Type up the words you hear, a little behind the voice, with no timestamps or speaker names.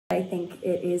I think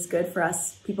it is good for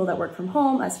us people that work from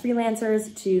home, us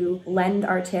freelancers, to lend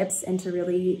our tips and to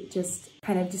really just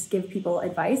kind of just give people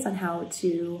advice on how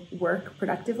to work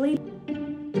productively.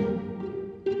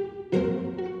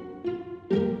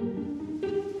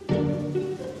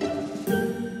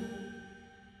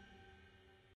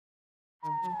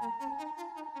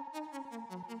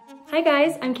 Hi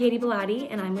guys, I'm Katy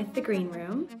Bellotte and I'm with The Green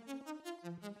Room.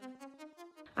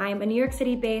 I'm a New York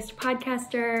City-based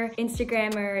podcaster,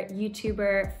 Instagrammer,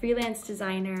 YouTuber, freelance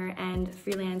designer, and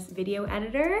freelance video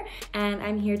editor, and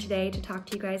I'm here today to talk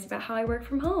to you guys about how I work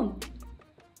from home.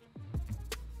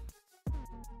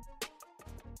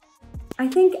 I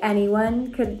think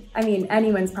anyone could,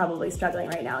 anyone's probably struggling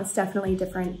right now. It's definitely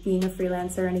different being a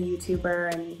freelancer and a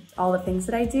YouTuber and all the things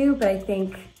that I do, but I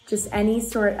think just any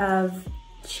sort of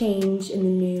change in the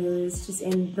news, just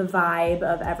in the vibe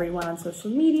of everyone on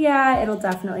social media, it'll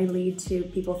definitely lead to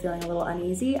people feeling a little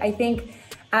uneasy. I think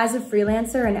as a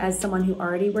freelancer and as someone who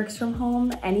already works from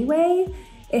home anyway,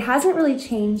 it hasn't really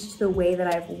changed the way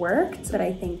that I've worked, but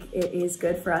I think it is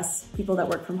good for us people that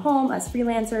work from home, us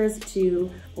freelancers, to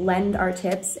lend our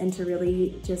tips and to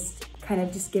really just kind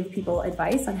of just give people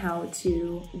advice on how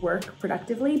to work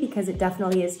productively, because it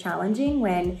definitely is challenging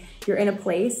when you're in a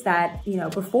place that,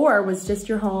 before was just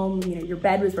your home, your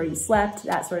bed was where you slept,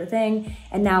 that sort of thing,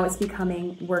 and now it's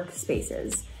becoming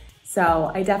workspaces.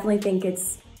 So I definitely think it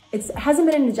hasn't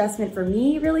been an adjustment for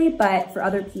me really, but for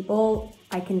other people,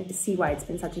 I can see why it's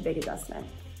been such a big adjustment.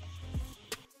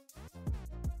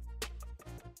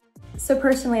 So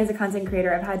personally, as a content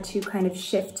creator, I've had to kind of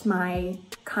shift my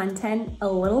content a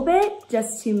little bit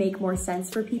just to make more sense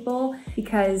for people,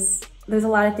 because there's a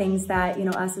lot of things that,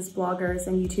 us as bloggers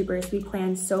and YouTubers, we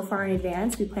plan so far in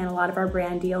advance. We plan a lot of our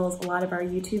brand deals, a lot of our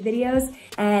YouTube videos,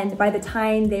 and by the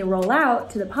time they roll out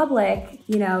to the public,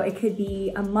 it could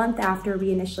be a month after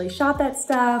we initially shot that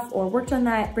stuff or worked on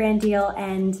that brand deal,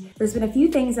 and there's been a few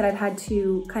things that I've had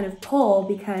to kind of pull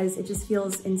because it just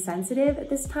feels insensitive at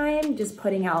this time, just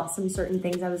putting out some certain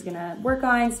things I was gonna work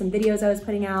on, some videos I was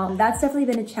putting out. That's definitely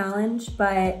been a challenge,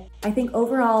 but I think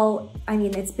overall,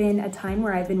 it's been a time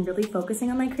where I've been really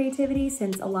focusing on my creativity,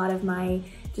 since a lot of my,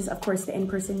 of course, the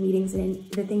in-person meetings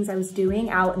and the things I was doing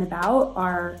out and about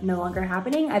are no longer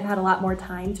happening. I've had a lot more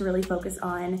time to really focus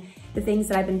on the things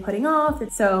that I've been putting off.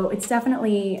 So it's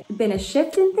definitely been a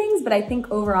shift in things, but I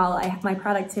think overall, my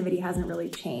productivity hasn't really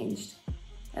changed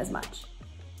as much.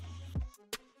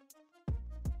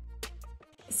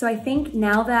 So I think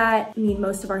now that,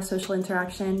 most of our social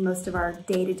interaction, most of our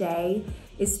day-to-day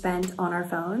is spent on our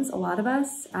phones, a lot of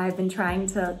us, I've been trying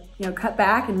to, cut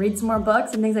back and read some more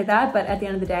books and things like that, but at the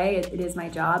end of the day, it is my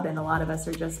job, and a lot of us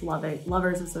are just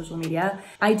lovers of social media.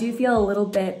 I do feel a little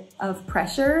bit of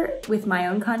pressure with my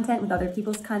own content, with other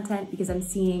people's content, because I'm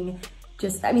seeing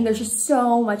there's just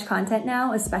so much content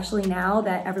now, especially now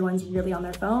that everyone's really on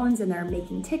their phones and they're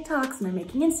making TikToks and they're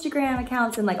making Instagram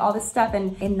accounts and like all this stuff.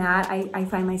 And in that, I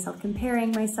find myself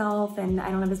comparing myself, and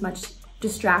I don't have as much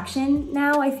distraction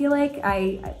now. I feel like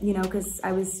because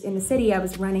I was in the city, I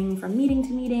was running from meeting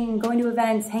to meeting, going to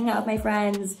events, hanging out with my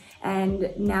friends,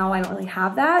 and now I don't really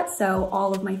have that. So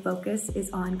all of my focus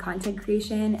is on content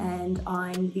creation and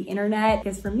on the internet.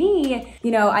 Because for me,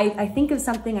 I think of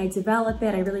something, I develop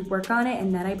it, I really work on it,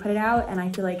 and then I put it out, and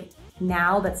I feel like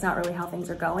now that's not really how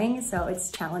things are going. So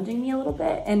it's challenging me a little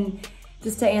bit. And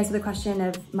just to answer the question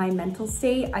of my mental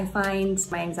state, I find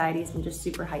my anxiety has been just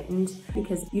super heightened,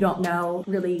 because you don't know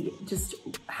really just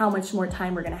how much more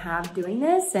time we're gonna have doing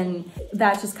this. And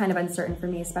that's just kind of uncertain for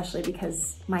me, especially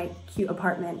because my cute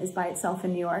apartment is by itself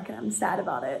in New York and I'm sad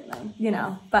about it,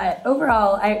 But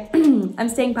overall, I'm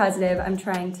staying positive. I'm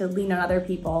trying to lean on other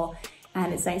people,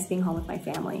 and it's nice being home with my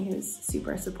family who's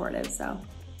super supportive, so.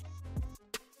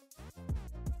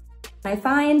 I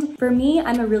find, for me,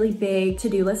 I'm a really big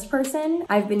to-do list person.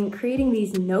 I've been creating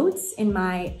these notes in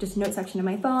my note section of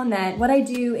my phone, that what I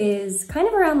do is kind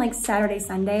of around like Saturday,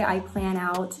 Sunday, I plan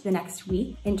out the next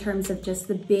week in terms of just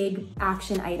the big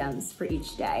action items for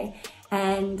each day.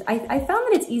 And I found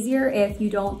that it's easier if you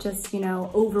don't just,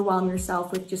 overwhelm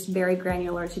yourself with just very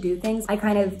granular to-do things. I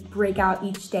kind of break out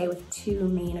each day with 2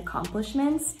 main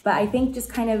accomplishments, but I think just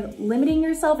kind of limiting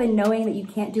yourself and knowing that you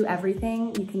can't do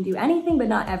everything. You can do anything, but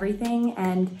not everything.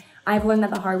 And I've learned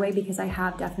that the hard way, because I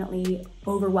have definitely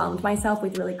overwhelmed myself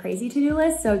with really crazy to-do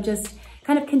lists. So just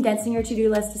kind of condensing your to-do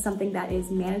list to something that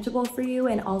is manageable for you.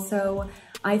 And also,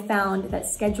 I found that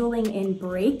scheduling in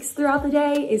breaks throughout the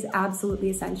day is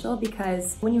absolutely essential,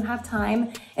 because when you have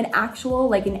time, an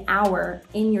hour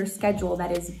in your schedule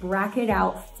that is bracketed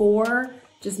out for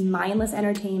just mindless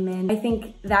entertainment. I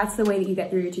think that's the way that you get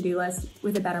through your to-do list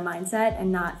with a better mindset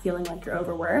and not feeling like you're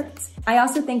overworked. I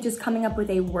also think just coming up with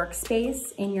a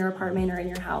workspace in your apartment or in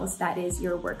your house that is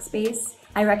your workspace.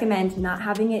 I recommend not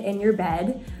having it in your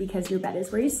bed because your bed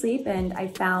is where you sleep, and I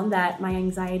found that my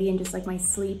anxiety and just like my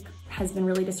sleep has been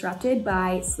really disrupted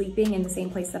by sleeping in the same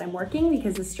place that I'm working,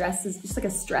 because the stress is just like a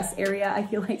stress area, I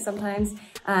feel like sometimes.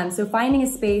 So finding a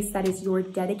space that is your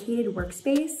dedicated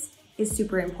workspace is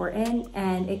super important,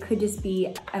 and it could just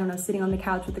be, I don't know, sitting on the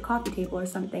couch with the coffee table or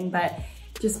something, but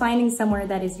just finding somewhere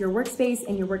that is your workspace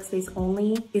and your workspace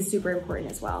only is super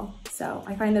important as well. So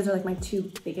I find those are like my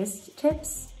two biggest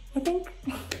tips, I think.